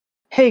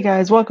Hey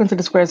guys, welcome to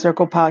the Square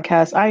Circle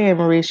Podcast. I am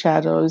Marie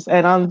Shadows,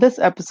 and on this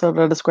episode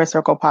of the Square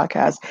Circle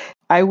Podcast,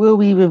 I will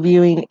be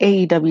reviewing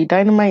AEW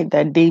Dynamite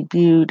that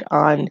debuted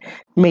on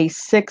May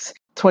 6th,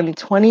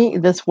 2020.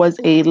 This was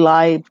a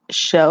live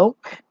show,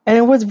 and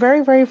it was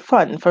very, very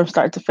fun from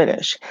start to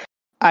finish.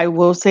 I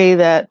will say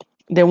that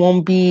there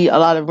won't be a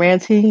lot of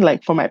ranting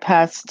like for my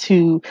past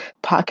two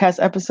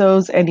podcast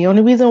episodes, and the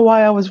only reason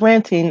why I was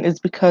ranting is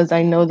because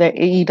I know that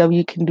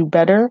AEW can do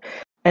better.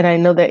 And I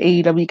know that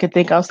AEW can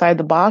think outside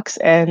the box,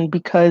 and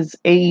because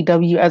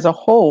AEW as a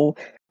whole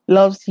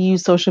loves to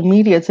use social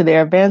media to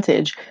their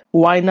advantage,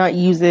 why not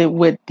use it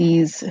with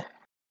these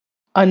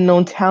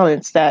unknown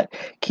talents that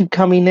keep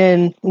coming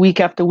in week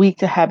after week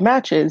to have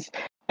matches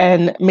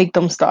and make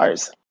them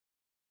stars?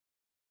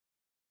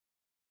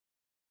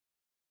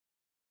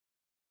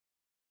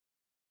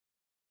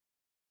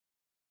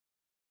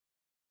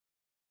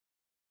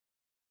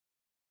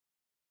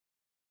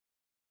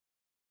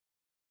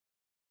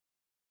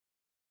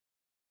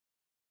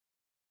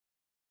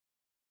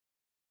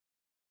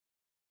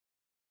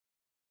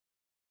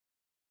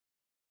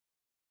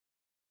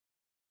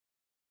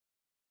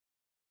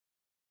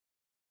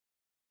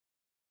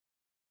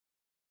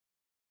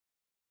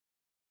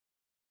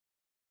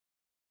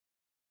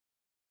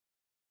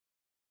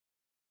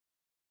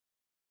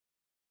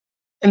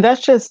 And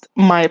that's just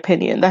my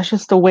opinion. That's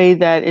just the way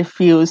that it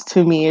feels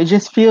to me. It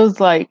just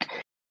feels like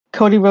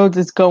Cody Rhodes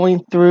is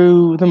going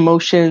through the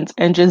motions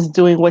and just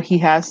doing what he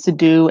has to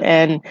do.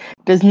 And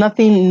there's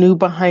nothing new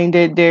behind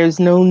it.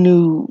 There's no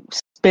new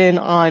spin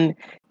on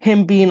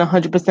him being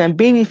 100%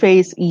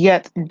 babyface,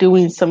 yet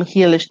doing some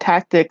heelish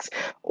tactics.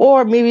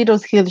 Or maybe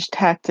those heelish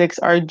tactics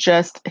are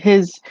just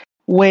his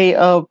way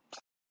of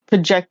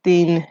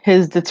projecting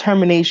his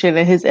determination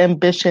and his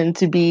ambition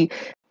to be,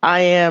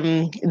 I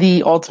am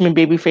the ultimate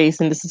babyface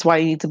and this is why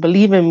you need to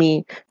believe in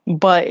me.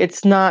 But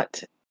it's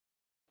not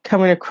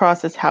coming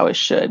across as how it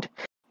should.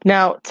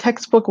 Now,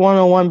 textbook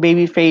 101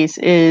 babyface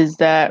is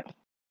that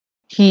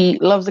he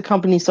loves the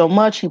company so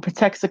much, he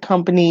protects the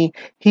company,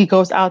 he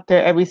goes out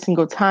there every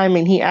single time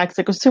and he acts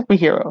like a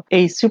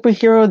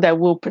superhero that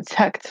will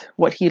protect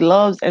what he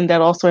loves, and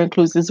that also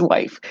includes his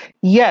wife.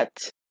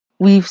 Yet,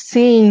 we've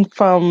seen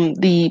from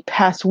the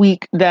past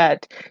week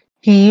that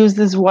he used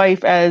his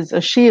wife as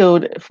a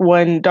shield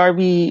when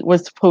Darby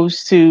was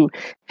supposed to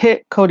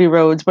hit Cody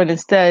Rhodes, but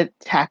instead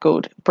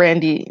tackled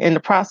Brandy in the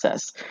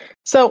process.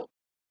 So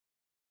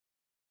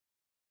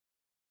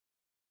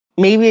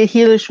maybe a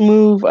heelish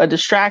move, a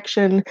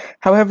distraction,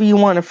 however you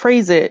want to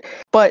phrase it.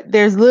 But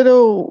there's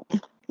little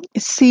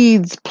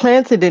seeds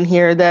planted in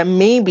here that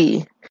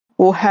maybe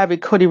will have a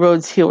Cody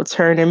Rhodes heel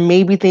turn and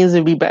maybe things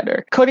will be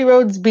better. Cody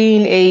Rhodes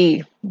being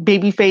a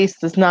babyface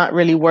does not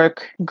really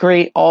work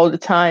great all the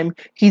time.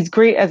 He's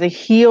great as a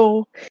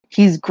heel.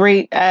 He's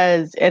great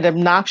as an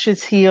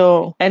obnoxious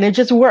heel, and it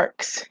just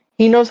works.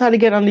 He knows how to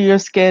get under your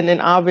skin,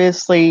 and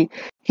obviously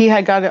he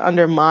had got it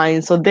under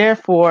mine, so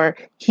therefore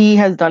he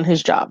has done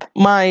his job.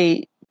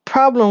 My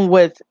problem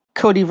with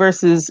Cody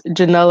versus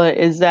Janela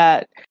is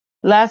that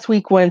last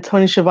week when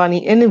Tony Schiavone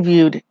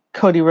interviewed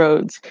Cody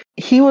Rhodes,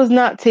 he was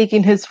not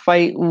taking his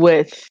fight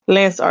with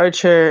Lance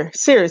Archer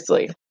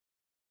seriously.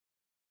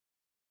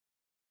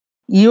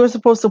 You were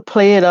supposed to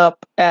play it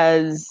up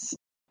as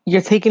you're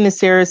taking it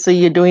seriously,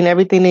 you're doing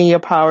everything in your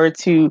power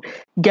to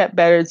get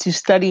better, to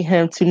study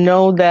him, to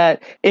know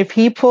that if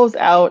he pulls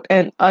out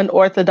an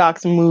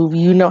unorthodox move,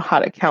 you know how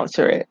to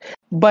counter it.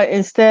 But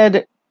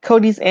instead,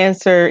 Cody's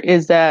answer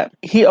is that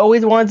he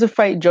always wanted to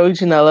fight Joey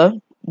Janela.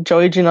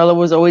 Joey Janela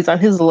was always on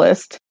his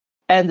list,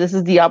 and this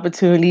is the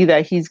opportunity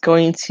that he's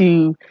going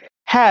to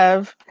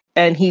have,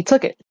 and he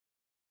took it.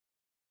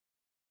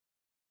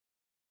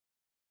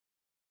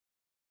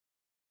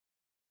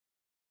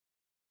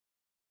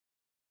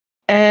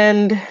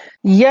 And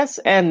yes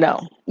and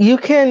no. You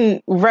can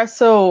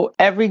wrestle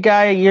every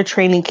guy at your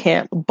training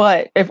camp,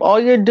 but if all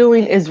you're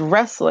doing is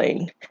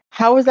wrestling,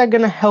 how is that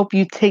going to help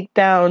you take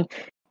down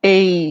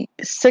a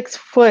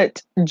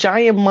 6-foot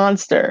giant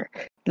monster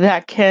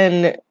that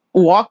can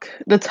walk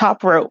the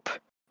top rope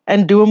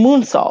and do a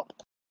moonsault?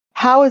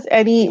 How is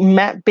any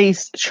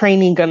mat-based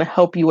training going to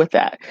help you with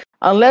that?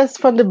 Unless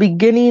from the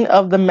beginning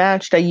of the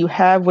match that you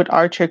have with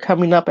Archer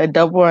coming up at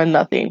Double or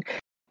Nothing,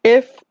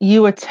 if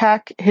you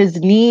attack his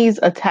knees,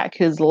 attack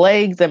his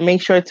legs, and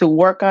make sure to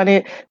work on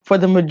it for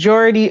the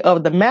majority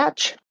of the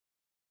match,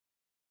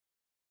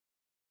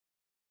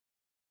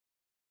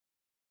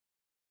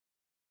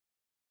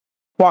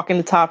 walking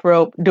the top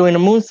rope, doing a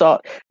moonsault,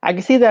 I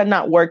can see that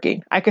not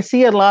working. I can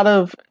see a lot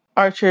of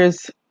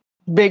Archer's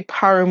big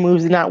power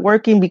moves not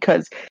working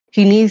because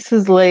he needs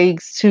his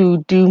legs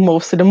to do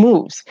most of the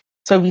moves.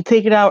 So if you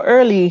take it out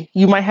early,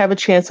 you might have a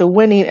chance of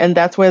winning, and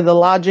that's where the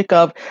logic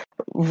of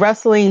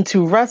wrestling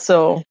to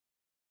wrestle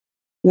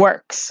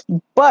works.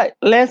 But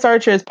Lance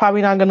Archer is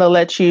probably not going to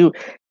let you.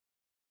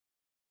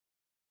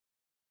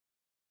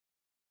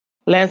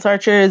 Lance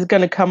Archer is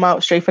going to come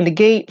out straight from the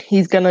gate.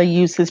 He's going to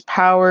use his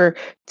power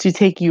to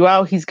take you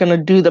out. He's going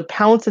to do the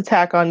pounce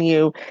attack on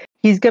you.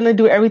 he's going to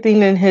do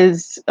everything in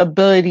his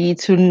ability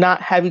to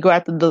not have you go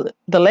after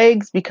the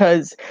legs,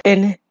 because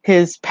in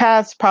his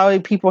past, probably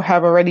people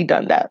have already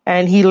done that.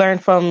 And he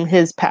learned from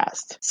his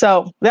past.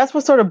 So that's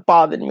what sort of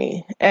bothered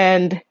me.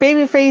 And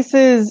baby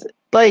faces,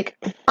 like,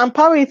 I'm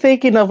probably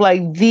thinking of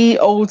like the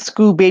old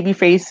school baby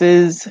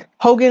faces.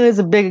 Hogan is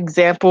a big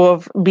example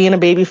of being a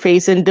baby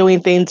face and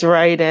doing things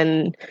right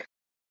and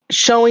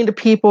showing the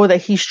people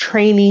that he's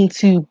training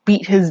to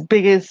beat his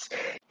biggest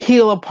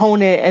heel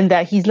opponent and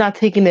that he's not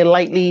taking it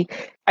lightly.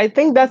 I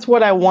think that's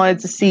what I wanted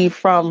to see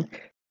from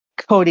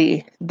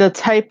Cody, the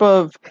type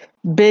of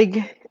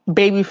big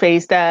baby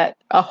face that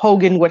a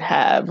Hogan would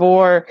have.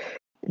 Or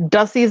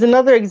Dusty is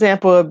another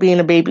example of being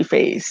a baby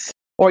face.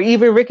 Or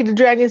even Ricky the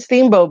Dragon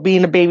Steamboat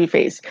being a baby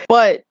face.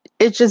 But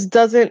it just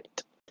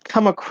doesn't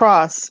come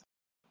across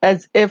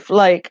as if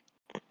like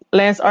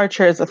Lance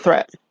Archer is a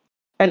threat.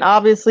 And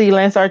obviously,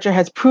 Lance Archer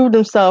has proved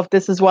himself.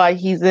 This is why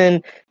he's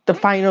in the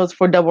finals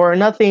for Double or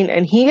Nothing.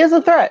 And he is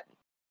a threat.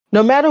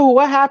 No matter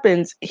what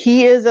happens,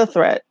 he is a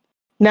threat.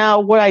 Now,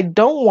 what I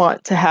don't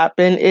want to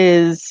happen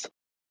is,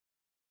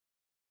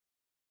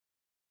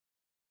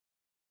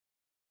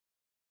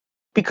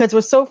 because we're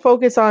so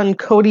focused on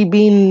Cody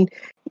being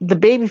the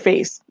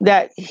babyface,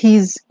 that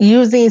he's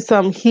using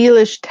some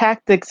heelish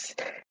tactics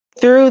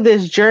through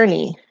this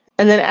journey.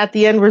 And then at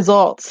the end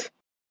result,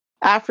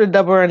 after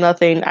Double or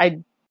Nothing, I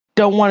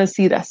don't want to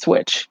see that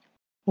switch.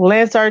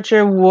 Lance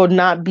Archer will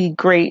not be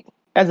great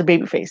as a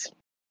babyface.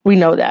 We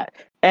know that.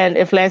 And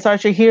if Lance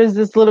Archer hears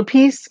this little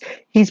piece,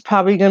 he's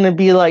probably going to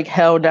be like,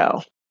 hell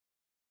no.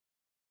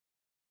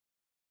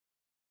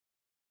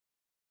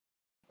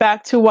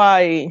 Back to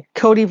why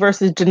Cody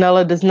versus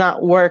Janela does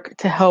not work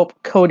to help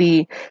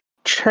Cody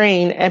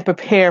train and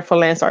prepare for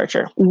Lance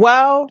Archer.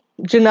 While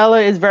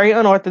Janela is very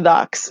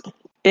unorthodox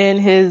in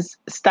his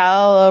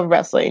style of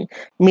wrestling,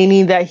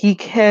 meaning that he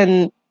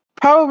can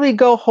probably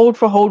go hold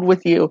for hold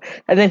with you,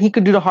 and then he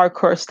could do the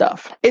hardcore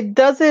stuff. It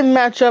doesn't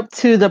match up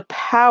to the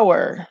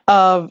power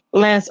of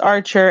Lance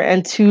Archer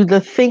and to the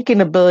thinking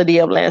ability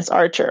of Lance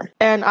Archer.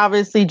 And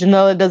obviously,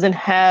 Janela doesn't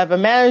have a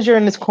manager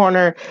in his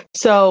corner,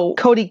 so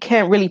Cody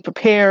can't really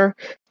prepare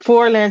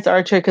for Lance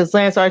Archer because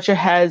Lance Archer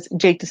has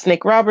Jake the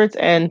Snake Roberts,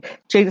 and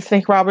Jake the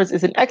Snake Roberts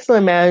is an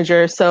excellent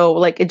manager, so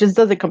like it just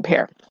doesn't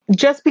compare.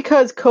 Just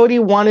because Cody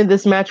wanted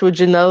this match with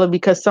Janela,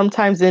 because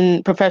sometimes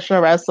in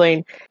professional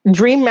wrestling,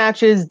 dream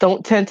matches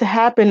don't tend to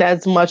happen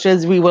as much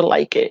as we would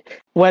like it.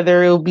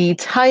 Whether it'll be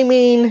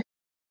timing,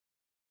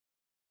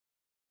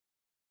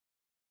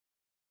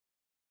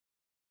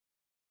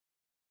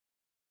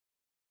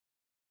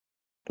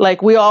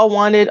 like we all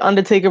wanted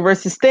Undertaker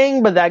versus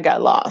Sting, but that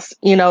got lost.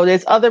 You know,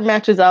 there's other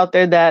matches out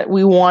there that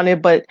we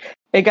wanted, but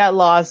it got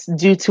lost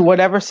due to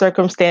whatever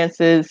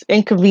circumstances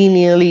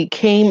inconveniently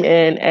came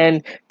in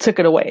and took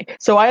it away.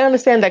 So I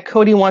understand that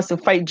Cody wants to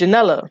fight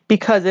Janela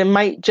because it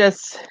might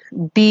just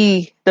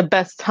be the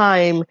best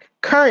time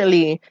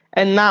currently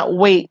and not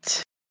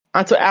wait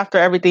until after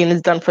everything is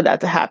done for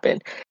that to happen.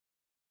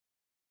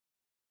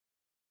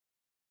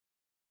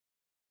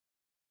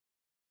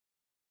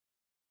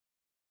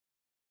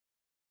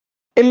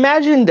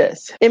 Imagine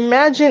this.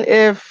 Imagine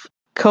if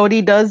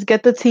Cody does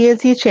get the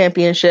TNT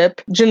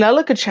championship,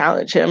 Janela could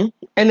challenge him,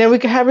 and then we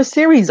could have a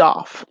series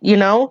off, you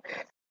know?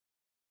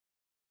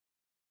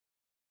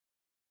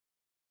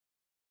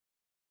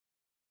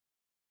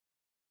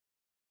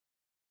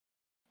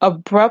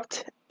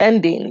 Abrupt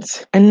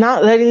endings and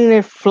not letting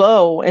it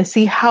flow and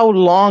see how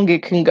long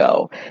it can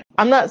go.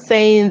 I'm not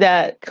saying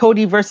that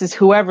Cody versus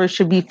whoever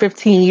should be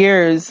 15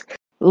 years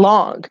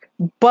long,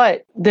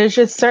 but there's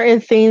just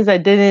certain things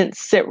that didn't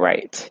sit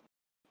right.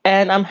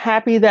 And I'm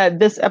happy that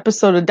this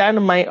episode of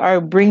Dynamite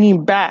are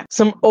bringing back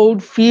some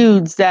old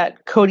feuds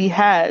that Cody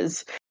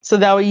has so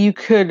that way you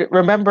could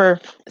remember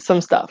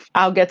some stuff.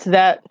 I'll get to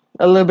that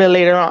a little bit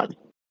later on.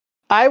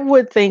 I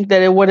would think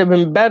that it would have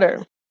been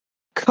better.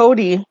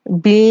 Cody,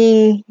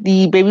 being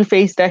the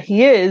babyface that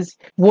he is,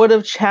 would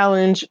have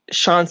challenged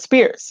Shawn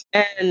Spears.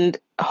 And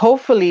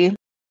hopefully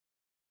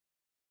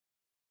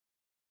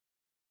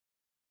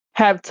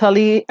have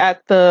Tully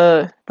at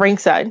the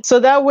ringside. So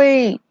that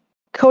way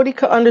Cody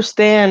could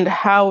understand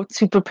how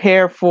to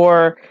prepare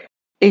for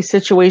a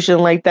situation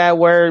like that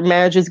where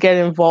managers get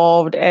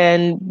involved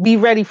and be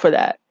ready for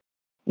that.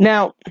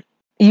 Now,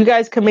 you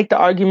guys can make the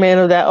argument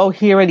of that, oh,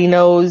 he already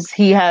knows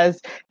he has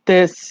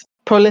this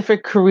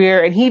prolific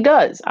career, and he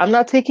does. I'm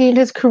not taking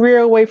his career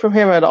away from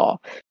him at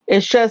all.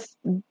 It's just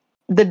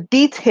the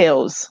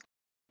details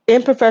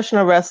in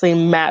professional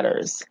wrestling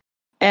matters.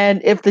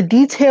 And if the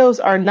details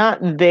are not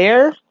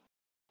there,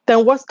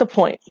 then what's the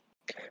point?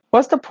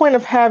 What's the point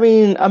of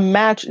having a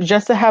match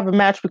just to have a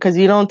match because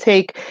you don't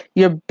take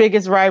your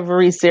biggest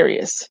rivalry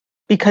serious?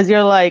 Because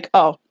you're like,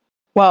 oh,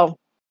 well,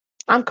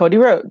 I'm Cody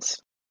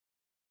Rhodes.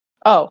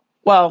 Oh,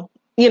 well,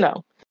 you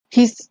know,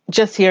 he's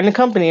just here in the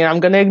company and I'm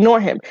going to ignore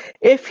him.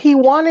 If he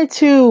wanted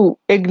to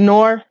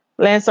ignore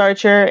Lance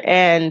Archer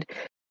and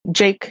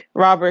Jake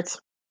Roberts,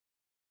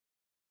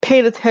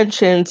 paid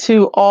attention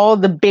to all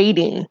the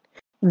baiting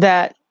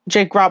that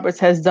Jake Roberts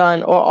has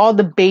done or all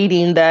the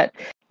baiting that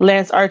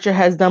Lance Archer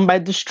has done by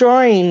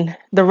destroying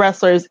the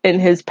wrestlers in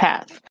his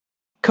path.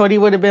 Cody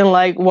would have been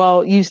like,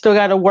 well, you still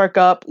got to work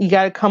up. You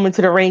got to come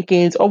into the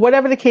rankings or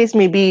whatever the case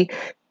may be.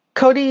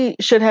 Cody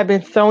should have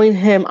been throwing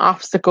him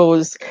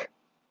obstacles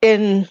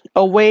in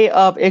a way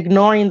of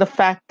ignoring the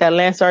fact that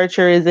Lance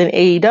Archer is in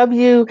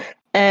AEW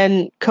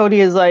and Cody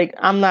is like,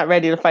 I'm not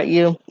ready to fight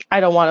you. I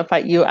don't want to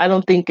fight you. I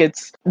don't think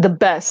it's the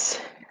best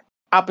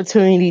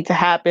opportunity to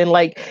happen.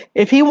 Like,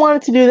 if he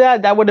wanted to do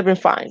that, that would have been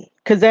fine.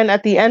 Because then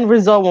at the end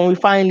result, when we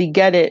finally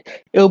get it,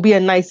 it'll be a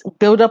nice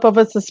buildup of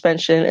a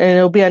suspension and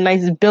it'll be a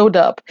nice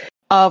buildup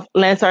of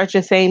Lance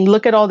Archer saying,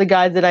 look at all the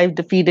guys that I've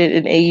defeated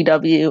in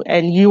AEW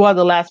and you are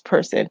the last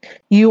person.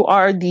 You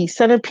are the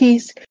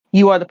centerpiece.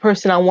 You are the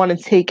person I want to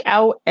take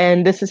out,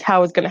 and this is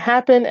how it's going to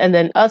happen. And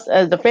then us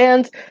as the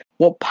fans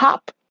will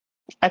pop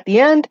at the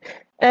end,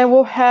 and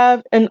we'll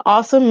have an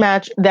awesome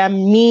match that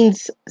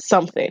means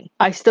something.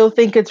 I still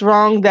think it's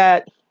wrong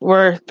that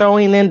we're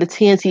throwing in the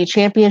TNT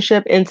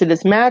Championship into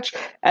this match.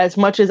 As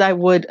much as I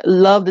would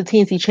love the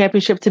TNT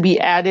Championship to be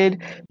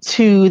added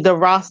to the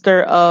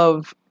roster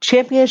of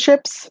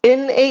championships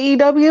in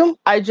AEW,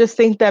 I just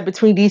think that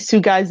between these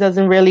two guys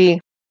doesn't really...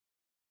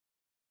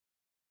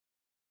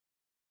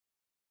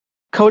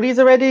 Cody's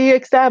already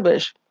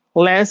established.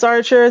 Lance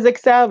Archer is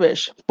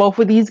established. Both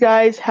of these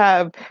guys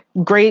have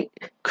great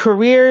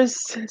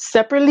careers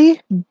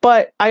separately,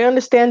 but I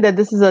understand that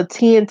this is a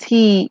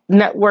TNT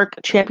Network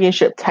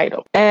Championship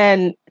title.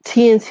 And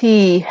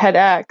TNT had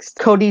asked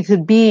Cody to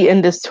be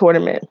in this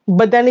tournament.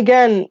 But then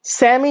again,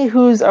 Sammy,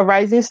 who's a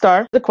rising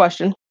star, the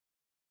question.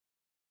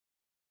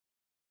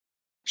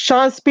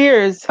 Shawn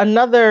Spears,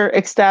 another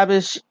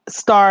established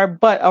star,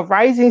 but a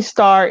rising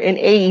star in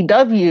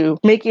AEW,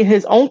 making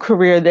his own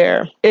career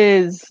there,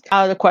 is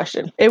out of the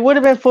question. It would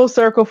have been full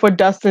circle for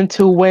Dustin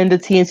to win the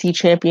TNT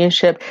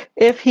Championship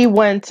if he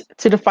went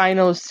to the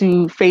finals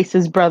to face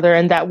his brother,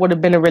 and that would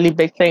have been a really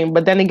big thing.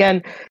 But then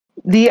again,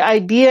 the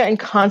idea and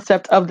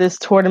concept of this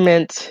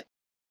tournament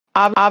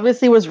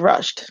obviously was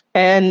rushed.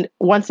 And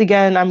once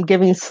again, I'm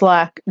giving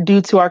slack due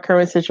to our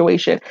current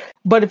situation.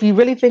 But if you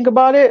really think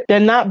about it, they're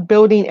not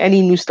building any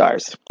new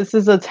stars. This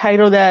is a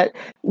title that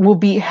will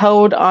be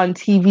held on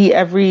TV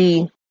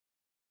every...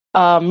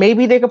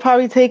 maybe they could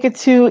probably take it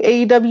to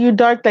AEW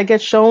Dark that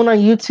gets shown on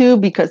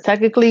YouTube, because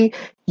technically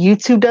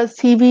YouTube does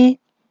TV.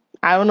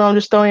 I don't know, I'm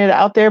just throwing it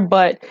out there,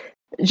 but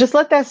just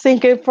let that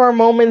sink in for a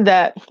moment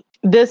that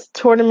this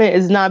tournament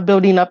is not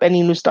building up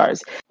any new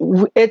stars.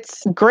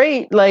 It's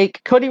great. Like,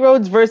 Cody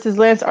Rhodes versus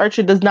Lance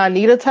Archer does not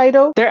need a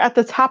title. They're at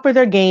the top of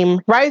their game.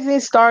 Rising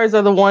stars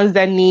are the ones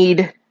that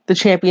need the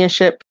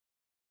championship.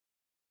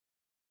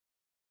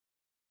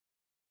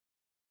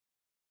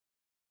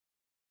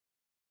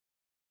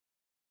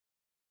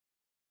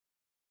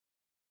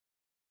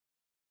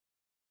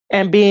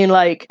 And being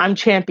like, I'm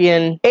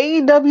champion.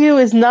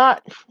 AEW is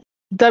not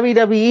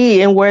WWE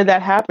and where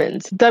that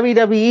happens.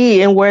 WWE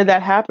and where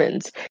that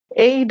happens.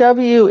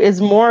 AEW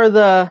is more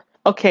the,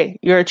 okay,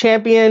 you're a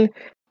champion,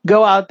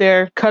 go out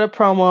there, cut a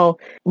promo,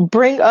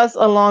 bring us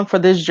along for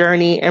this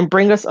journey and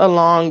bring us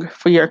along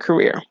for your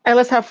career. And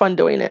let's have fun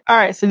doing it. All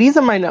right, so these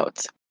are my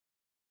notes.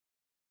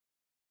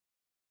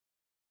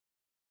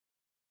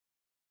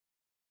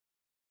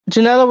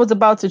 Janela was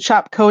about to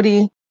chop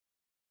Cody.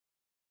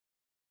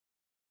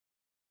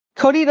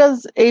 Cody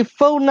does a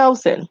full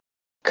Nelson.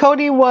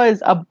 Cody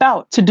was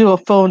about to do a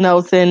full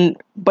Nelson,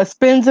 but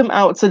spins him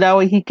out so that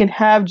way he can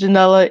have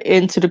Janela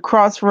into the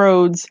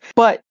crossroads.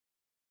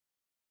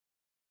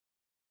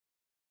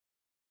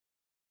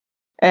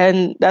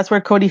 And that's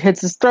where Cody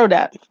hits his throat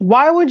at.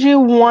 Why would you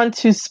want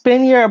to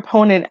spin your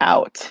opponent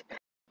out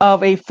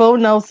of a full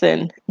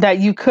Nelson that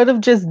you could have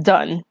just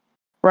done,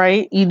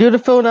 right? You do the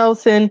full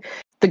Nelson,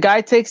 the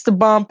guy takes the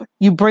bump,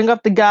 you bring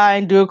up the guy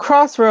and do a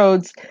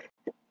crossroads.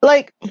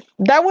 Like,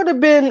 that would have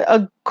been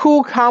a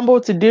cool combo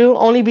to do,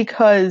 only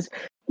because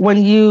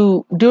when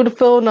you do the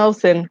Phil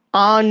Nelson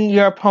on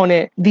your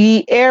opponent,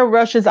 the air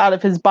rushes out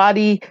of his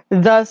body,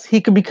 thus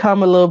he could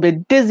become a little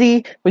bit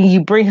dizzy when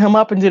you bring him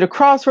up into the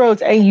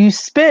crossroads and you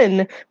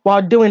spin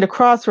while doing the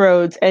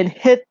crossroads and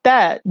hit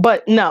that.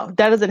 But no,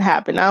 that doesn't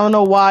happen. I don't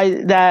know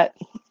why that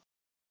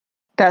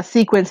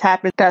sequence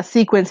happened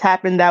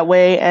that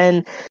way.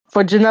 And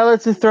for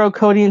Janela to throw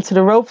Cody into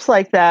the ropes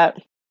like that,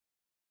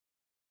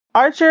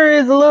 Archer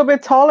is a little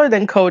bit taller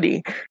than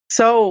Cody.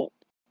 So,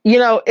 you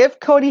know, if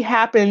Cody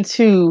happened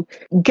to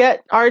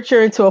get Archer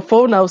into a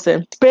full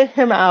Nelson, spit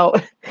him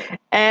out,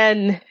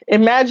 and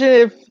imagine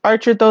if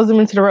Archer throws him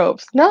into the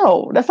ropes.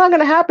 No, that's not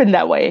going to happen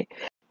that way.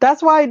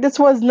 That's why this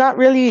was not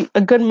really a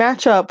good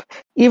matchup,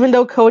 even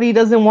though Cody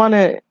doesn't want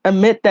to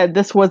admit that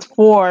this was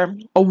for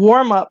a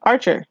warm-up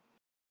Archer.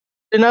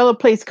 Janela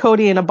placed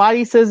Cody in a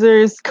body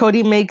scissors.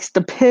 Cody makes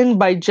the pin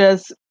by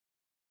just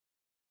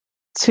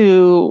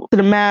to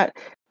the mat.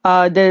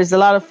 There's a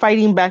lot of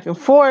fighting back and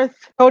forth.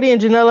 Cody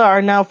and Janela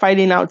are now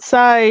fighting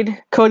outside.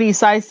 Cody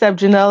sidestepped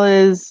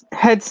Janela's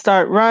head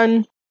start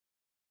run.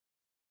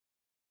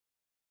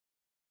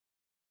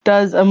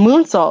 Does a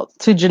moonsault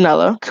to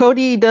Janela.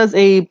 Cody does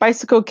a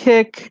bicycle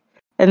kick,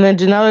 and then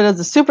Janela does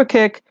a super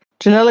kick.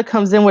 Janela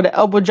comes in with an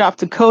elbow drop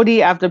to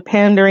Cody after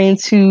pandering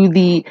to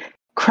the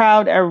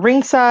crowd at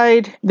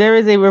ringside. There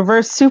is a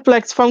reverse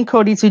suplex from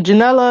Cody to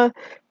Janela.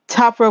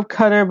 Top rope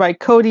cutter by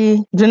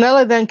Cody.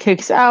 Janela then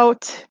kicks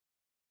out.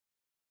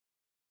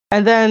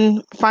 And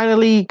then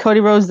finally, Cody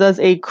Rhodes does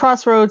a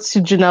crossroads to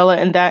Janela,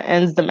 and that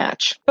ends the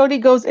match. Cody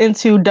goes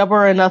into Double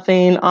or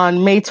Nothing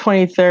on May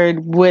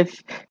 23rd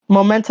with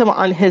momentum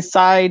on his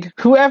side.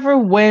 Whoever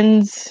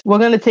wins, we're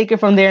going to take it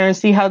from there and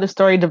see how the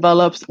story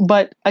develops.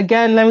 But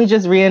again, let me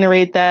just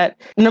reiterate that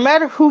no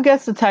matter who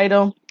gets the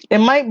title, it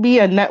might be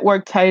a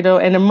network title,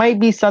 and it might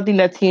be something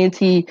that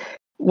TNT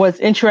was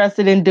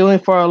interested in doing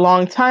for a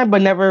long time,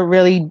 but never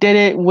really did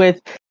it with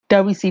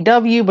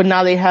WCW, but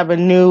now they have a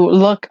new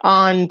look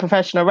on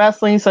professional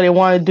wrestling, so they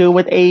want to do it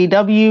with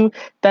AEW.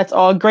 That's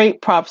all great,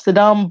 props to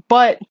them,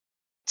 but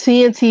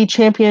TNT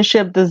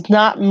Championship does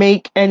not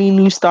make any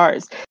new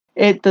stars.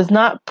 It does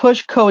not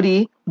push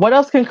Cody. What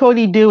else can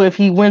Cody do if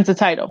he wins the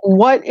title?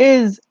 What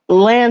is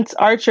Lance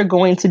Archer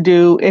going to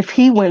do if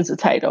he wins the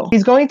title?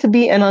 He's going to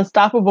be an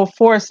unstoppable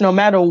force no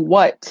matter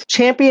what,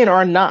 champion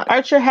or not.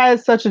 Archer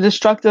has such a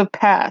destructive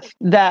path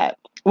that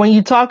when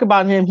you talk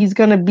about him, he's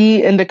going to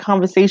be in the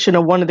conversation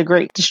of one of the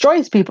greats.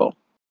 Destroys people.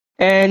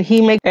 And he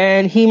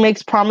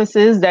makes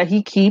promises that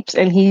he keeps,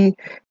 and he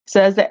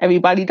says that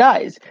everybody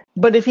dies.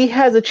 But if he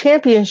has a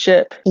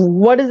championship,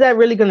 what is that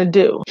really going to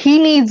do? He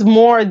needs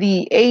more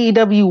the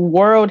AEW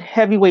World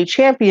Heavyweight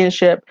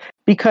Championship,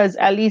 because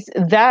at least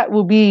that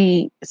will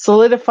be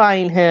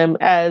solidifying him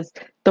as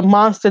the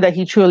monster that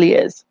he truly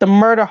is, the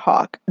murder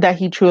hawk that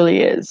he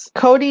truly is.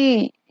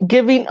 Cody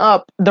giving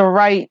up the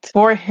right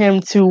for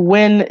him to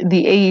win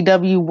the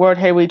AEW World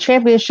Heavyweight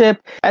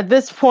Championship. At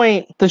this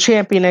point, the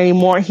champion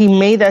anymore. He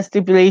made that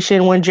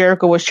stipulation when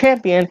Jericho was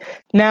champion.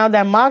 Now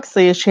that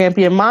Moxley is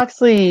champion,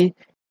 Moxley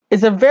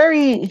is a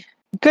very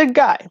good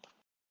guy.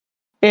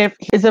 If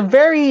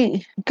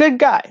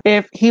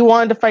he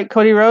wanted to fight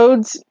Cody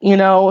Rhodes,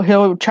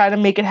 he'll try to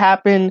make it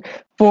happen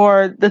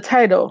for the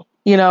title.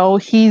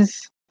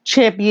 He's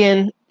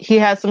champion. He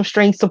has some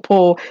strings to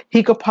pull.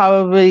 He could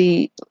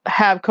probably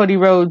have Cody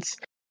Rhodes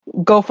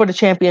go for the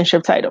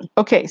championship title.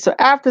 Okay, so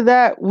after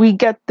that, we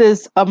get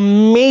this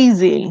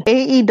amazing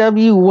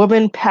AEW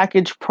Women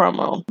Package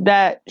promo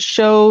that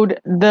showed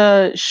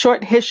the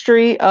short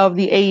history of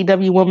the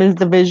AEW Women's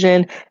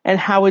Division and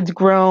how it's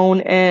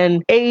grown,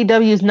 and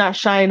AEW is not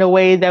shying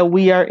away that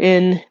we are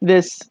in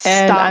this,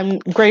 and I'm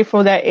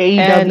grateful that AEW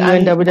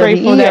and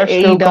WWE are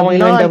still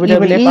going on,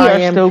 even if I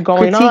am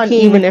critiquing,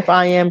 even if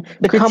I am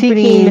the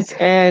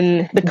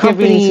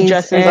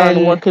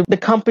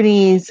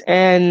companies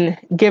and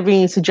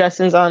giving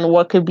suggestions on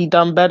what could be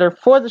done better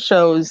for the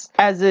shows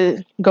as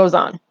it goes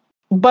on.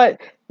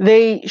 But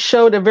they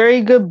showed a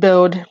very good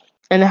build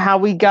and how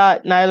we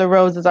got Nyla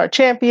Rose as our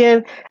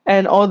champion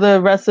and all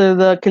the rest of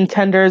the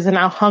contenders and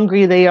how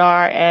hungry they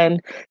are,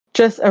 and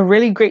just a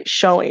really great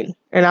showing.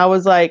 And I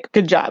was like,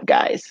 good job,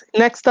 guys.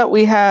 Next up,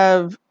 we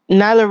have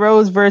Nyla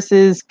Rose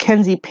versus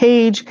Kenzie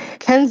Page.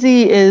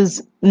 Kenzie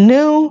is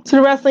new to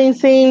the wrestling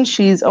scene.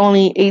 She's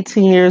only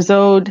 18 years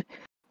old.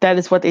 That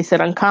is what they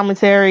said on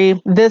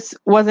commentary. This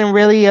wasn't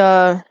really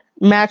a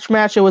match.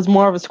 It was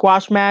more of a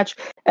squash match.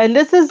 And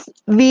this is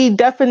the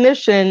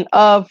definition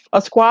of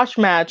a squash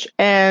match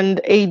and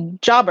a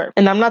jobber.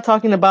 And I'm not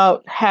talking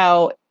about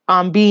how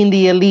being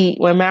the elite,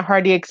 when Matt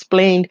Hardy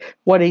explained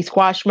what a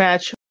squash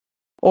match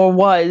or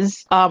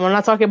was. I'm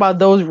not talking about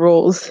those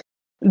rules.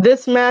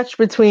 This match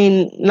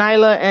between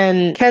Nyla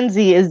and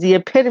Kenzie is the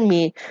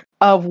epitome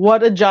of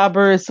what a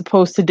jobber is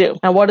supposed to do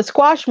and what a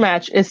squash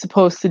match is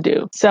supposed to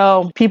do.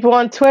 So people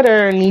on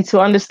Twitter need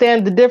to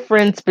understand the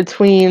difference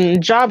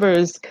between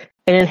jobbers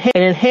and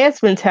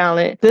enhancement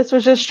talent. This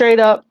was just straight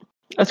up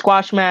a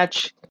squash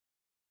match.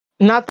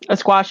 Not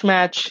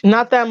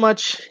that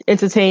much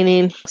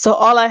entertaining. So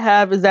all I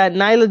have is that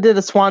Nyla did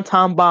a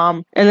swanton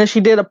bomb, and then she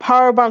did a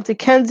power bomb to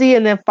Kenzie,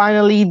 and then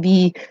finally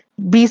the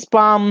Beast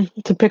Bomb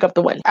to pick up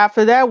the win.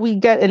 After that, we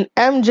get an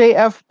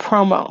MJF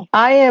promo.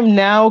 I am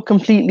now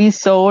completely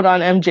sold on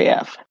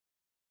MJF.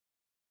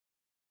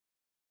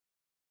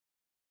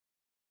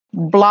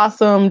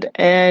 Blossomed,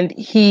 and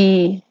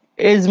he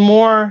is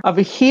more of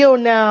a heel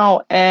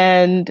now,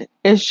 and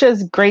it's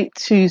just great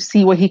to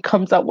see what he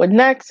comes up with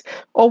next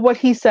or what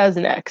he says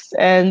next.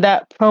 And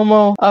that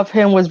promo of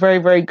him was very,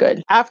 very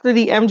good. After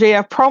the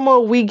MJF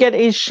promo, we get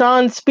a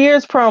Shawn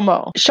Spears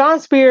promo. Shawn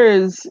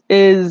Spears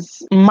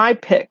is my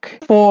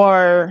pick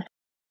for...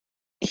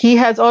 He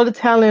has all the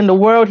talent in the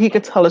world. He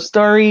could tell a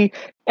story,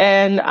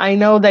 and I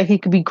know that he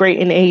could be great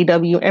in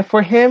AEW. And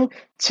for him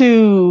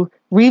to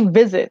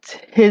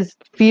revisit his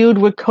feud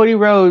with Cody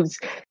Rhodes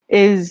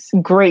is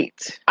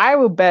great. I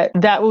would bet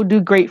that will do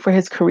great for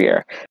his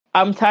career.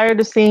 I'm tired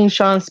of seeing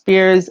Shawn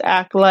Spears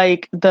act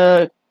like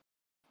the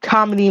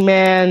comedy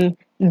man,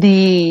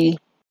 the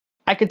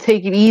I could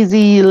take it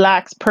easy,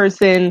 lax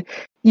person.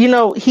 He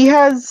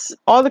has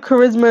all the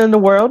charisma in the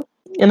world,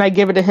 and I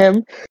give it to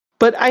him.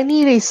 But I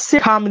need a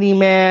comedy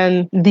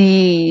man,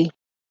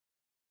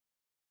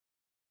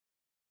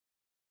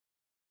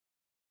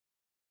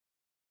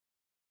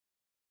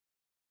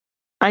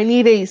 I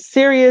need a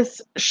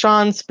serious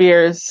Shawn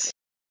Spears.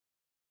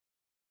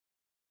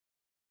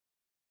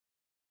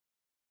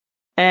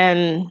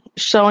 And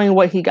showing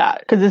what he got.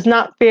 Because it's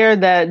not fair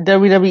that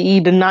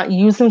WWE did not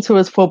use him to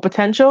his full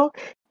potential.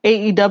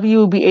 AEW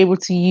will be able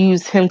to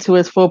use him to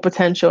his full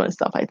potential and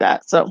stuff like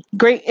that. So,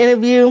 great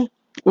interview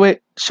with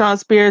Shawn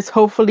Spears.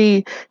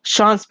 Hopefully,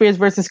 Shawn Spears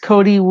versus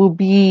Cody will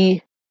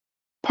be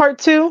part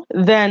 2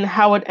 than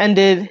how it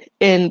ended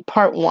in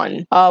part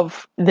 1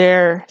 of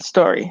their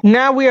story.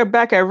 Now we are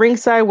back at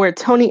ringside where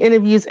Tony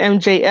interviews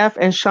MJF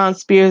and Shawn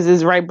Spears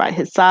is right by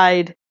his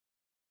side.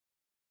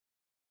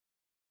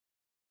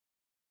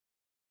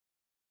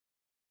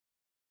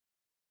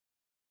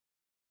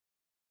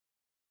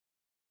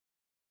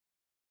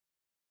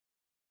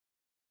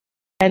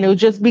 And it will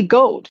just be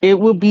gold. It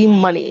will be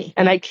money.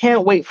 And I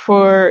can't wait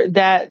for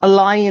that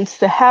alliance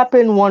to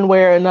happen one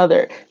way or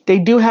another. They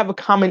do have a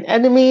common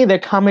enemy. Their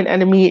common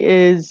enemy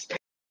is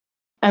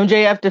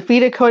MJF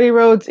defeated Cody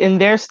Rhodes in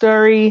their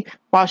story,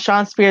 while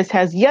Shawn Spears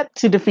has yet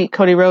to defeat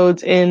Cody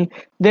Rhodes in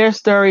their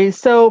story.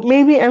 So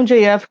maybe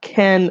MJF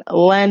can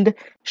lend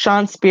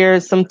Shawn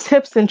Spears some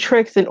tips and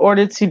tricks in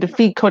order to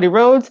defeat Cody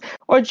Rhodes,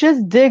 or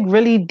just dig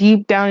really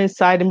deep down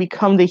inside and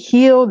become the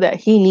heel that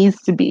he needs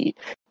to be.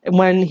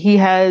 When he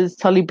has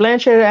Tully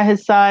Blanchard at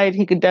his side,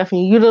 he could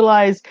definitely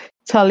utilize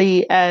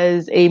Tully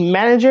as a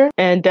manager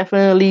and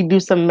definitely do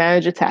some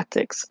manager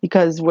tactics,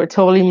 because we're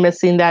totally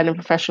missing that in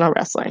professional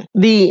wrestling.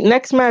 The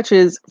next match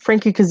is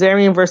Frankie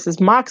Kazarian versus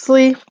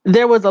Moxley.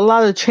 There was a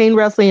lot of chain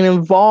wrestling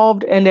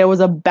involved, and there was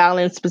a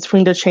balance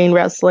between the chain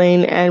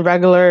wrestling and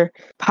regular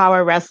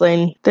power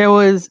wrestling. There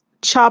was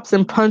chops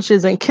and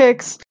punches and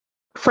kicks.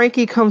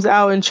 Frankie comes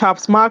out and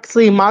chops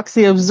Moxley.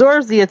 Moxley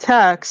absorbs the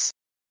attacks.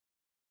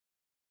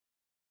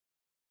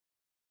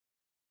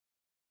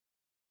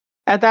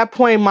 At that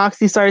point,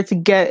 Moxley started to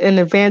get an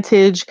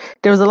advantage.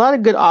 There was a lot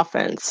of good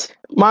offense.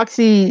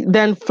 Moxley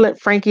then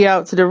flipped Frankie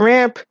out to the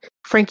ramp.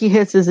 Frankie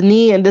hits his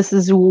knee, and this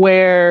is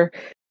where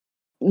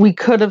we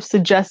could have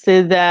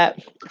suggested that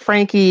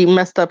Frankie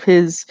messed up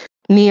his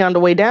knee on the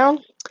way down.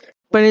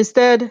 But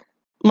instead,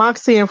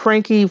 Moxley and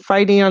Frankie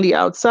fighting on the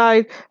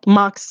outside.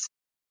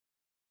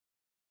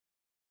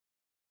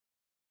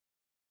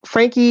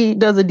 Frankie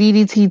does a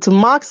DDT to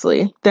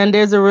Moxley. Then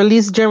there's a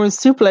release German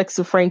suplex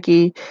to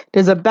Frankie.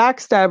 There's a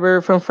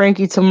backstabber from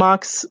Frankie to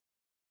Mox.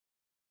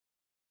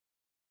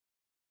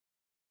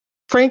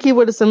 Frankie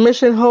with a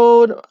submission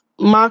hold.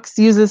 Mox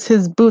uses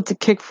his boot to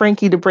kick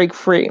Frankie to break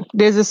free.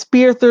 There's a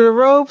spear through the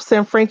ropes,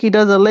 and Frankie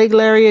does a leg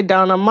lariat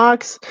down on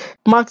Mox.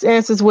 Mox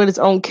answers with his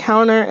own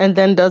counter and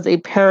then does a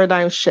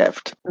paradigm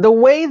shift. The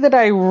way that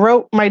I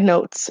wrote my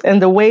notes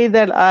and the way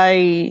that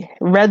I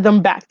read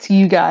them back to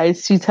you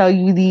guys to tell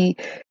you the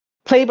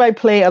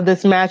play-by-play of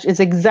this match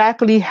is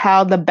exactly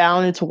how the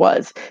balance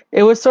was.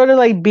 It was sort of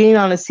like being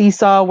on a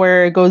seesaw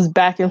where it goes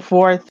back and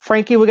forth.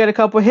 Frankie will get a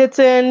couple hits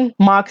in.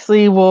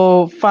 Moxley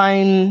will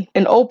find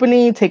an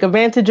opening, take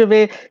advantage of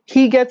it.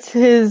 He gets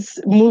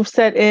his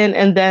moveset in,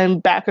 and then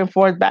back and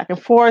forth, back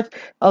and forth.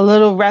 A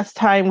little rest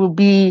time will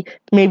be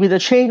maybe the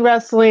chain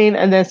wrestling,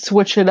 and then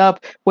switch it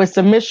up with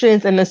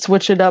submissions, and then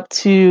switch it up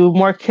to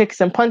more kicks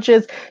and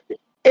punches.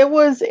 It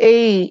was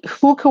a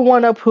who can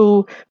one up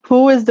who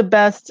is the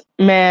best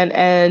man,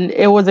 and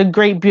it was a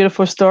great,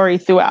 beautiful story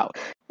throughout.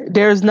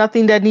 There's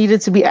nothing that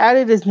needed to be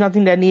added. There's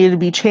nothing that needed to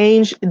be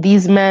changed.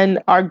 These men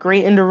are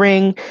great in the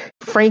ring.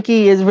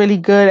 Frankie is really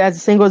good as a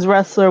singles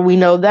wrestler. We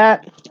know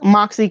that.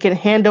 Moxley can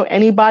handle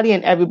anybody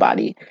and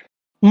everybody.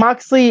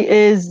 Moxley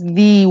is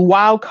the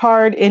wild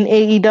card in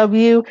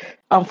AEW.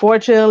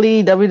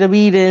 Unfortunately,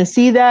 WWE didn't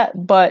see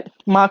that, but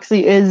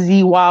Moxley is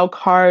the wild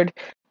card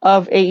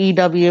of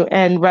AEW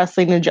and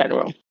wrestling in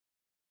general.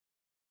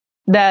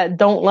 That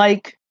don't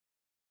like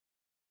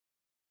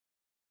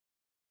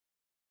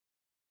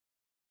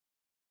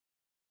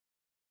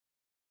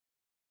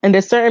and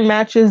there's certain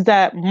matches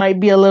that might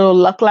be a little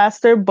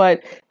lackluster,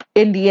 but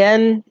in the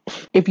end,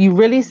 if you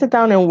really sit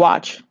down and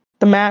watch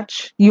the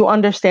match, you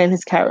understand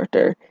his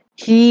character.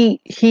 He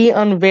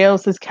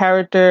unveils his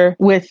character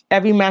with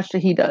every match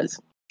that he does.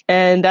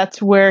 And that's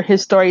where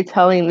his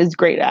storytelling is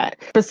great at.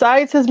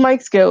 Besides his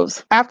mic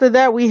skills. After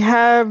that, we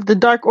have the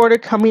Dark Order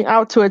coming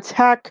out to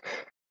attack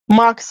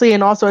Moxley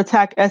and also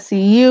attack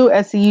SCU.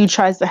 SCU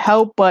tries to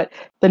help, but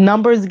the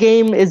numbers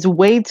game is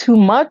way too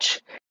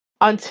much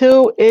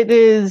until it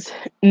is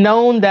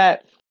known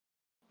that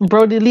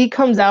Brody Lee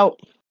comes out.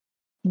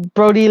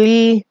 Brody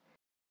Lee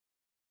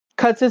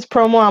cuts his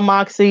promo on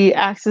Moxley,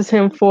 asks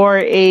him for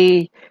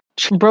a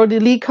Brody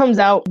Lee comes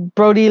out.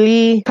 Brody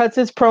Lee cuts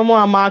his promo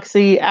on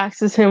Moxley,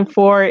 asks him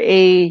for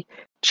a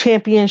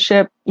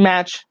championship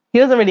match. He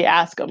doesn't really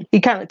ask him. He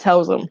kind of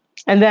tells him.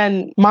 And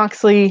then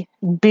Moxley,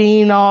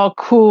 being all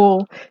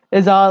cool,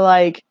 is all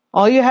like,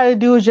 all you had to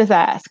do was just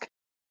ask.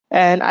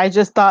 And I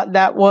just thought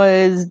that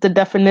was the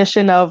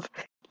definition of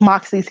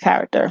Moxley's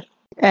character.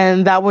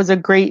 And that was a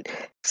great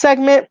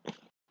segment.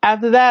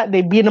 After that,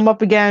 they beat him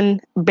up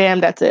again.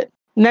 Bam, that's it.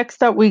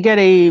 Next up, we get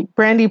a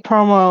Brandy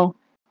promo.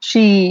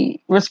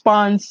 She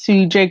responds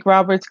to Jake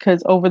Roberts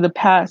because over the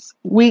past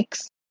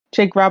weeks,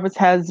 Jake Roberts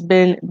has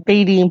been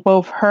baiting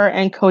both her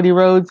and Cody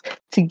Rhodes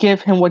to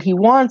give him what he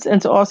wants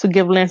and to also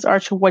give Lance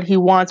Archer what he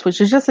wants,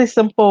 which is just a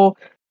simple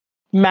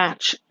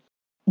match.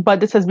 But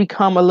this has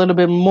become a little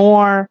bit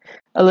more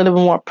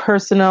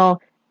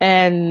personal,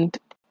 and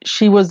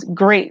she was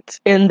great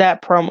in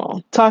that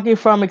promo. Talking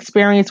from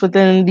experience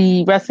within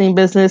the wrestling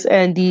business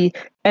and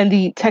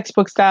the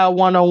textbook style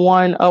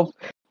 101 of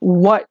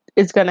what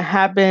is going to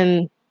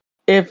happen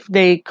if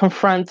they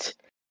confront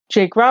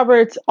Jake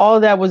Roberts, all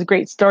of that was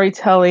great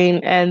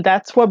storytelling, and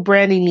that's what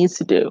Brandy needs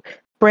to do.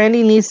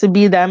 Brandy needs to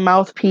be that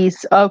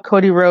mouthpiece of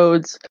Cody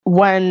Rhodes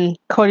when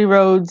Cody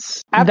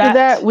Rhodes. After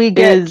that we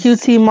get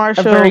QT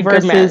Marshall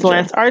versus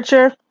Lance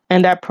Archer,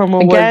 and that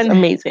promo was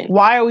amazing.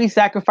 Why are we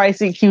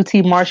sacrificing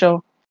QT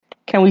Marshall?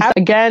 Can we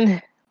again?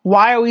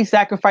 Why are we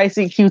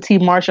sacrificing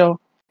QT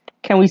Marshall?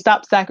 Can we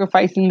stop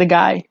sacrificing the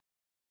guy?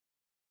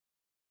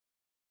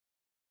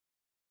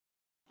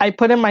 I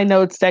put in my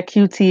notes that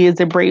QT is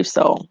a brave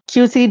soul.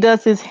 QT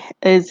does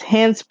his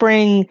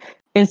handspring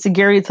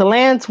insecurity to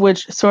Lance,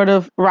 which sort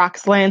of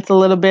rocks Lance a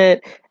little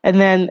bit.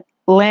 And then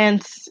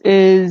Lance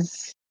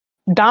is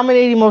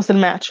dominating most of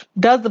the match,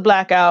 does the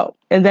blackout,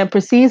 and then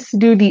proceeds to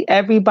do the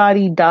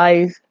everybody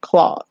dies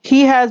claw.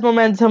 He has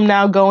momentum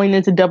now going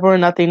into Double or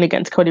Nothing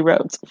against Cody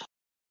Rhodes.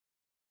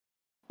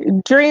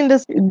 During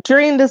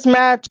this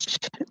match,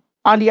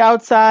 on the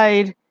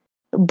outside,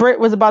 Britt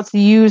was about to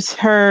use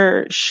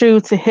her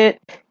shoe to hit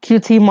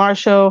QT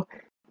Marshall.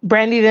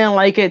 Brandy didn't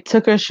like it,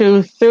 took her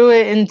shoe, threw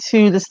it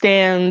into the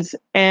stands,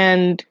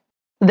 and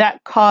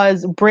that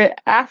caused Britt,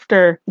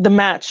 after the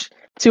match,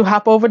 to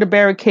hop over the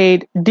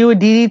barricade, do a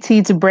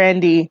DDT to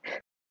Brandy,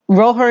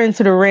 roll her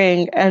into the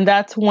ring, and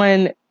that's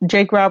when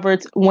Jake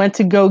Roberts went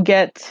to go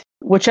get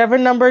whichever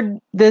number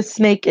this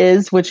snake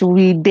is, which will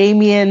be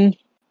Damien,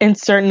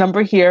 insert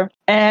number here,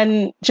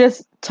 and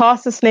just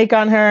toss the snake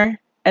on her,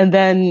 and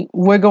then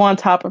wiggle on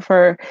top of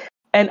her.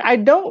 And I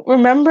don't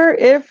remember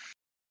if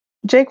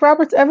Jake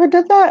Roberts ever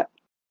did that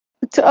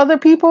to other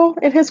people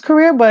in his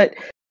career, but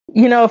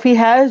if he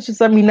has,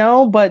 just let me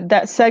know. But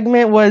that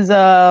segment was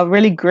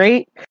really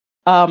great.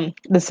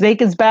 The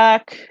snake is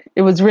back.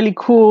 It was really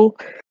cool.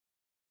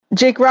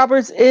 Jake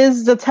Roberts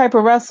is the type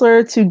of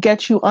wrestler to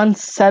get you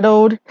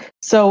unsettled.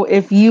 So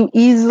if you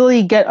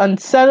easily get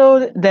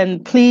unsettled,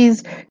 then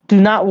please do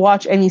not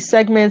watch any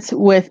segments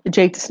with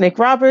Jake the Snake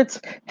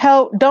Roberts.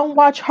 Hell, don't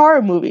watch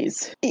horror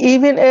movies.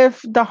 Even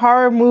if the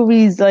horror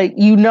movies,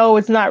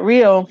 it's not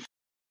real.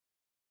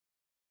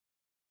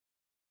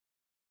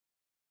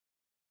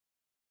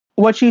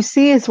 What you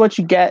see is what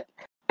you get.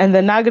 And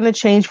they're not going to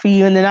change for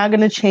you. And they're not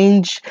going to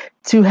change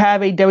to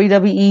have a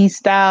WWE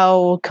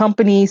style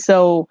company.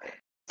 So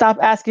stop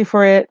asking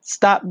for it,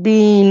 stop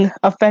being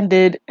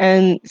offended,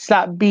 and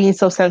stop being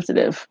so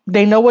sensitive.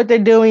 They know what they're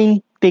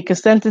doing. They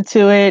consented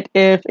to it.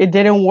 If it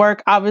didn't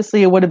work,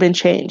 obviously it would have been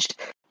changed.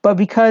 But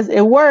because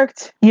it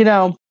worked,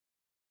 remember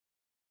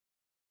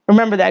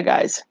that,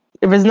 guys.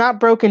 If it's not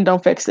broken,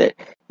 don't fix it.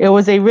 It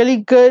was a really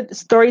good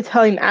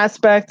storytelling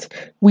aspect.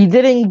 We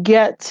didn't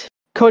get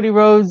Cody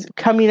Rhodes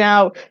coming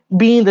out,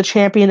 being the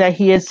champion that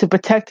he is to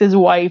protect his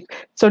wife.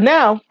 So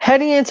now,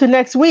 heading into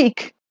next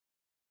week,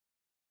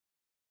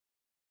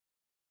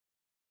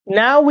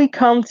 now we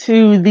come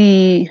to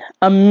the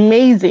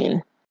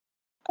amazing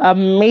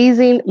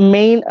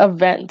main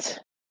event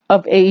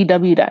of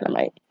AEW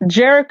Dynamite.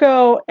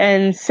 Jericho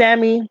and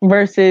Sammy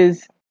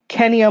versus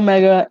Kenny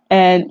Omega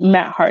and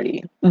Matt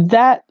Hardy.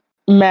 That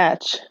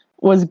match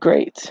was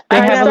great. They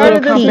have a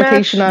little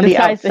confrontation on the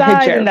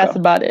outside, and that's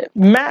about it.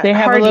 They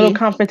have a little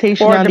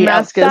confrontation on the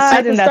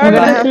outside, and that's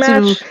about it. We're going to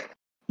have to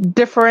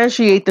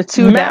differentiate the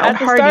two now. At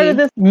the start of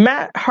this,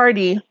 Matt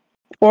Hardy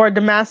or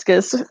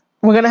Damascus,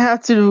 we're going to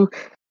have to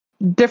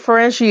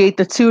differentiate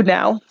the two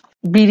now,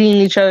 beating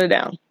each other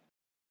down.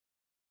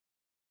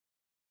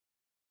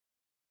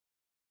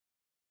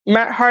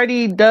 Matt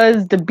Hardy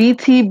does the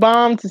BT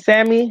bomb to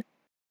Sammy,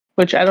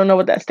 which I don't know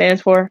what that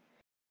stands for.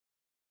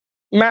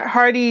 Matt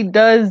Hardy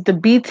does the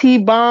BT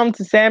bomb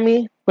to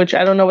Sammy, which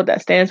I don't know what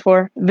that stands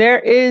for. There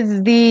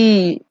is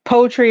the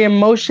poetry in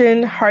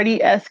motion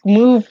Hardy-esque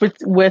move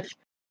with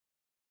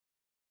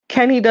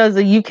Kenny does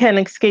a you can't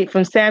escape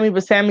from Sammy,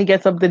 but Sammy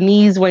gets up the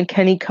knees when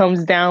Kenny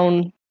comes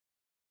down.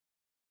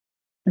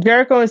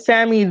 Jericho and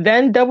Sammy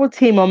then double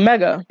team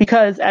Omega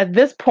because at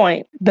this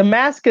point,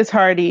 Damascus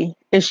Hardy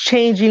is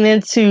changing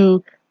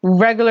into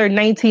regular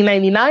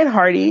 1999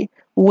 Hardy,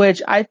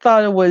 which I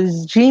thought it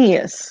was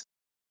genius.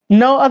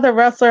 No other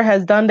wrestler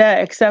has done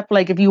that except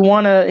if you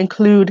want to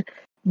include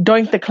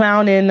Doink the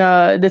Clown in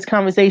this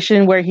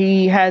conversation where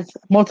he has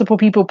multiple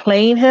people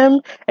playing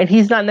him and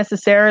he's not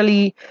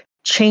necessarily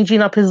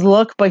changing up his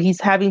look, but he's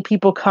having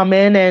people come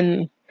in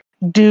and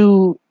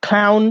do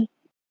clown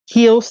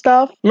heel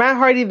stuff. Matt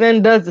Hardy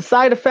then does the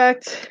side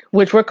effect,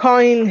 which we're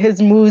calling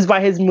his moves by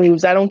his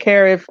moves. I don't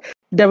care if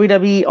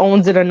WWE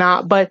owns it or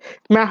not, but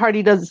Matt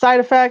Hardy does the side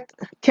effect.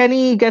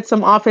 Kenny gets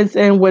some offense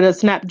in with a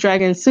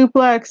Snapdragon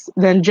suplex.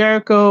 Then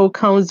Jericho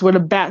comes with a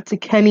bat to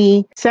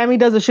Kenny. Sammy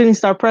does a shooting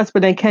star press,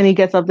 but then Kenny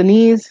gets up the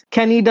knees.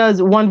 Kenny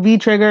does one V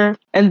trigger,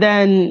 and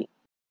then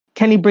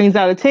Kenny brings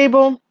out a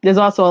table. There's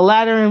also a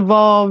ladder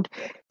involved.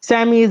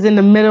 Sammy is in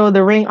the middle of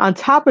the ring on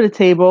top of the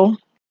table.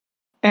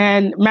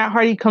 And Matt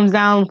Hardy comes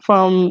down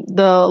from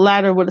the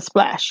ladder with a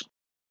splash.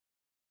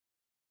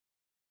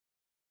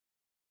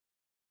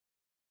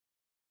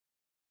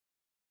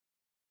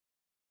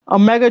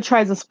 Omega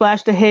tries to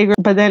splash to Hager,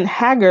 but then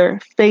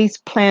Hager face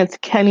plants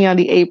Kenny on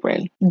the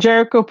apron.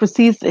 Jericho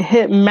proceeds to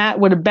hit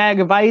Matt with a bag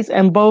of ice,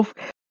 and both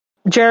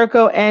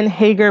Jericho and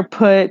Hager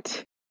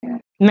put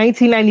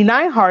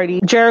 1999 Hardy.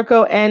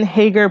 Jericho and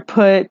Hager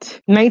put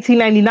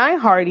 1999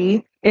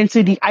 Hardy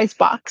into the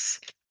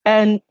icebox.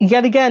 And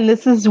yet again,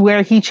 this is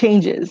where he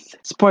changes.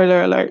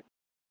 Spoiler alert.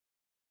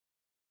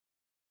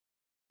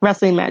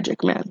 Wrestling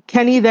magic, man.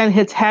 Kenny then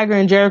hits Hager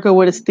and Jericho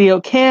with a steel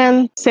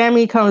can.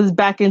 Sammy comes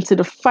back into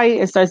the fight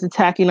and starts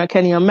attacking on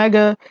Kenny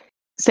Omega.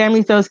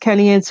 Sammy throws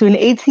Kenny into an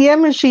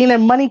ATM machine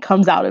and money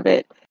comes out of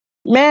it.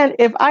 Man,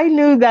 if I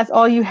knew that's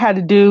all you had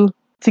to do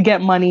to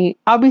get money,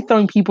 I'll be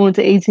throwing people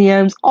into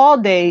ATMs all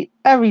day,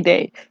 every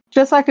day,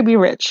 just so I could be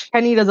rich.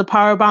 Kenny does a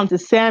powerbomb to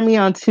Sammy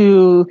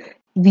onto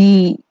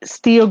the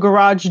steel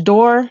garage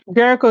door.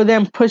 Jericho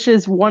then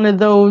pushes one of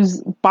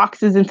those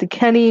boxes into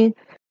Kenny.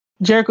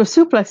 Jericho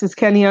suplexes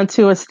Kenny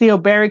onto a steel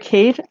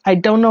barricade. I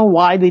don't know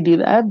why they do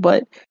that,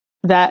 but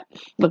that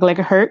looked like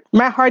it hurt.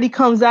 Matt Hardy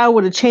comes out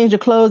with a change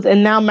of clothes,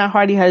 and now Matt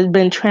Hardy has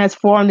been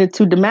transformed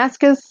into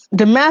Damascus.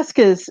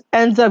 Damascus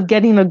ends up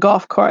getting a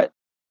golf cart.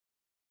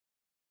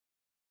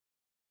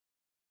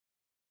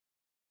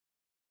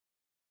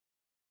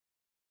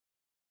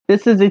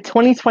 This is a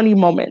 2020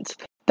 moment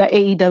that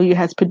AEW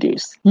has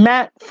produced.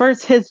 Matt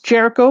first hits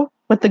Jericho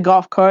with the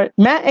golf cart.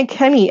 Matt and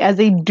Kenny as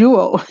a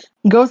duo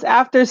goes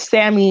after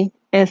Sammy,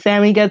 and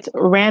Sammy gets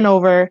ran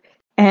over.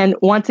 And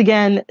once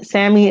again,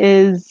 Sammy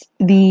is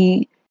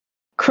the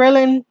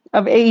Krillin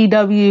of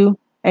AEW,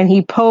 and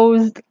he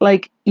posed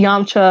like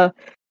Yamcha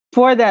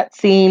for that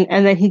scene,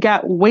 and then he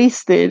got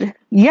wasted.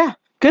 Yeah,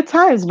 good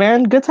times,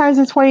 man. Good times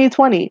in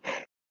 2020.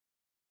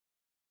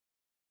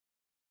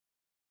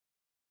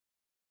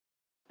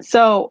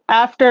 So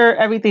after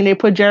everything, they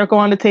put Jericho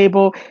on the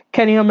table.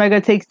 Kenny Omega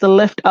takes the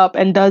lift up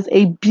and does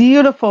a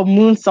beautiful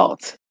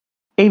moonsault.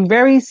 A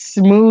very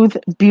smooth,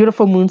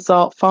 beautiful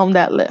moonsault from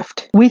that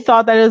lift. We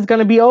thought that it was going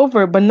to be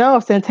over, but no,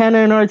 Santana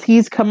and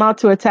Ortiz come out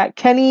to attack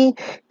Kenny.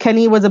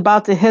 Kenny was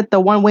about to hit the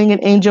one-winged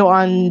angel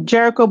on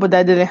Jericho, but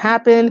that didn't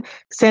happen.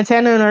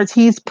 Santana and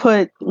Ortiz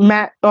put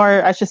Matt,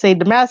 or I should say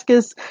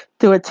Damascus,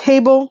 to a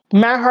table.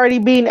 Matt Hardy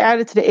being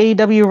added to the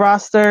AEW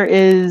roster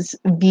is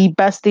the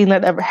best thing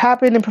that ever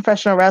happened in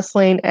professional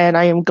wrestling, and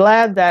I am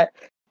glad that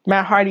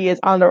Matt Hardy is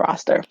on the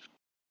roster.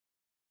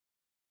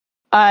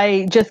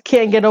 I just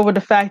can't get over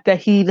the fact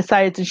that he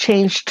decided to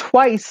change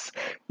twice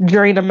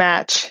during the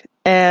match,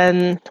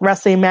 and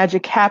wrestling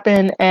magic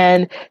happened,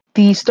 and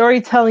the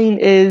storytelling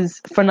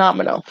is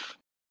phenomenal.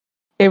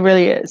 It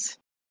really is.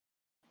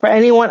 For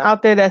anyone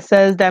out there that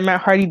says that Matt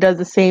Hardy does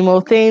the same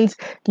old things,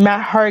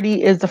 Matt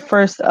Hardy is the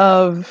first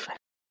of...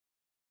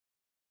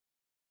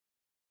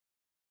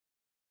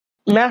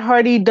 Matt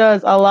Hardy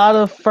does a lot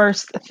of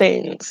first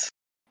things,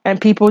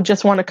 and people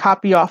just want to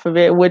copy off of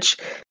it, which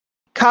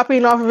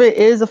copying off of it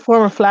is a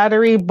form of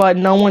flattery, but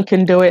no one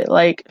can do it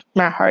like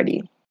Matt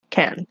Hardy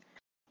can.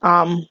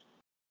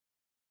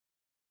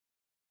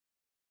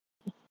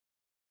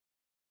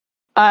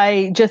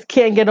 I just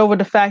can't get over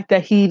the fact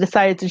that he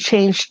decided to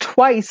change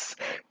twice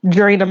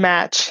during the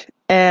match,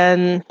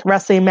 and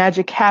wrestling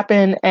magic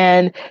happened,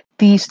 and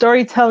the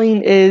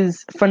storytelling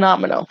is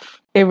phenomenal.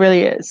 It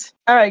really is.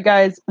 All right,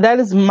 guys,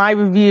 that is my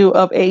review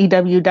of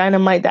AEW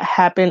Dynamite that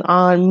happened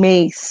on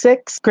May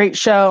 6th. Great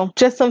show.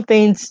 Just some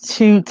things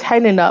to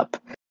tighten up.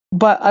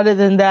 But other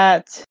than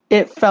that,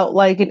 it felt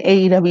like an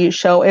AEW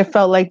show. It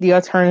felt like the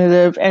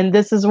alternative. And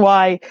this is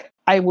why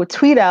I would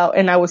tweet out,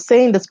 and I was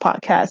saying this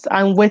podcast,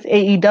 I'm with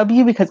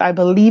AEW because I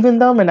believe in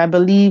them and I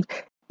believe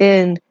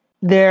in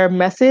their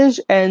message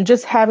and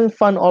just having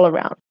fun all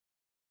around.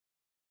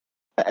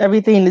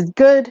 Everything is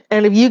good.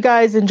 And if you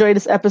guys enjoyed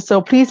this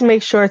episode, please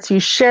make sure to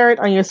share it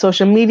on your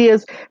social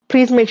medias.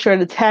 Please make sure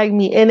to tag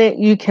me in it.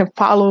 You can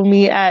follow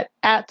me at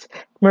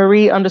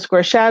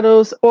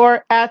Marie_Shadows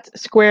or at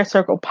Square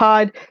Circle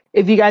Pod.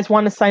 If you guys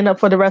want to sign up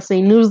for the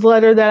wrestling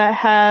newsletter that I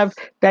have,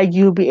 that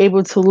you'll be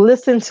able to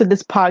listen to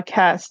this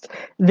podcast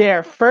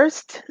there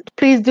first,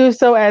 please do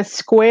so at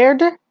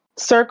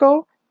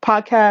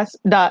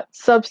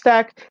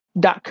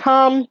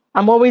squaredcirclepodcast.substack.com.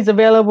 I'm always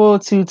available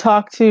to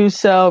talk to,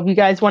 so if you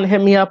guys want to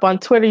hit me up on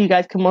Twitter, you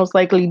guys can most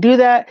likely do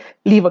that.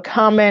 Leave a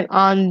comment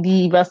on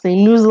the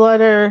wrestling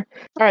newsletter.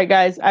 All right,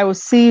 guys, I will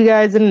see you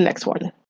guys in the next one.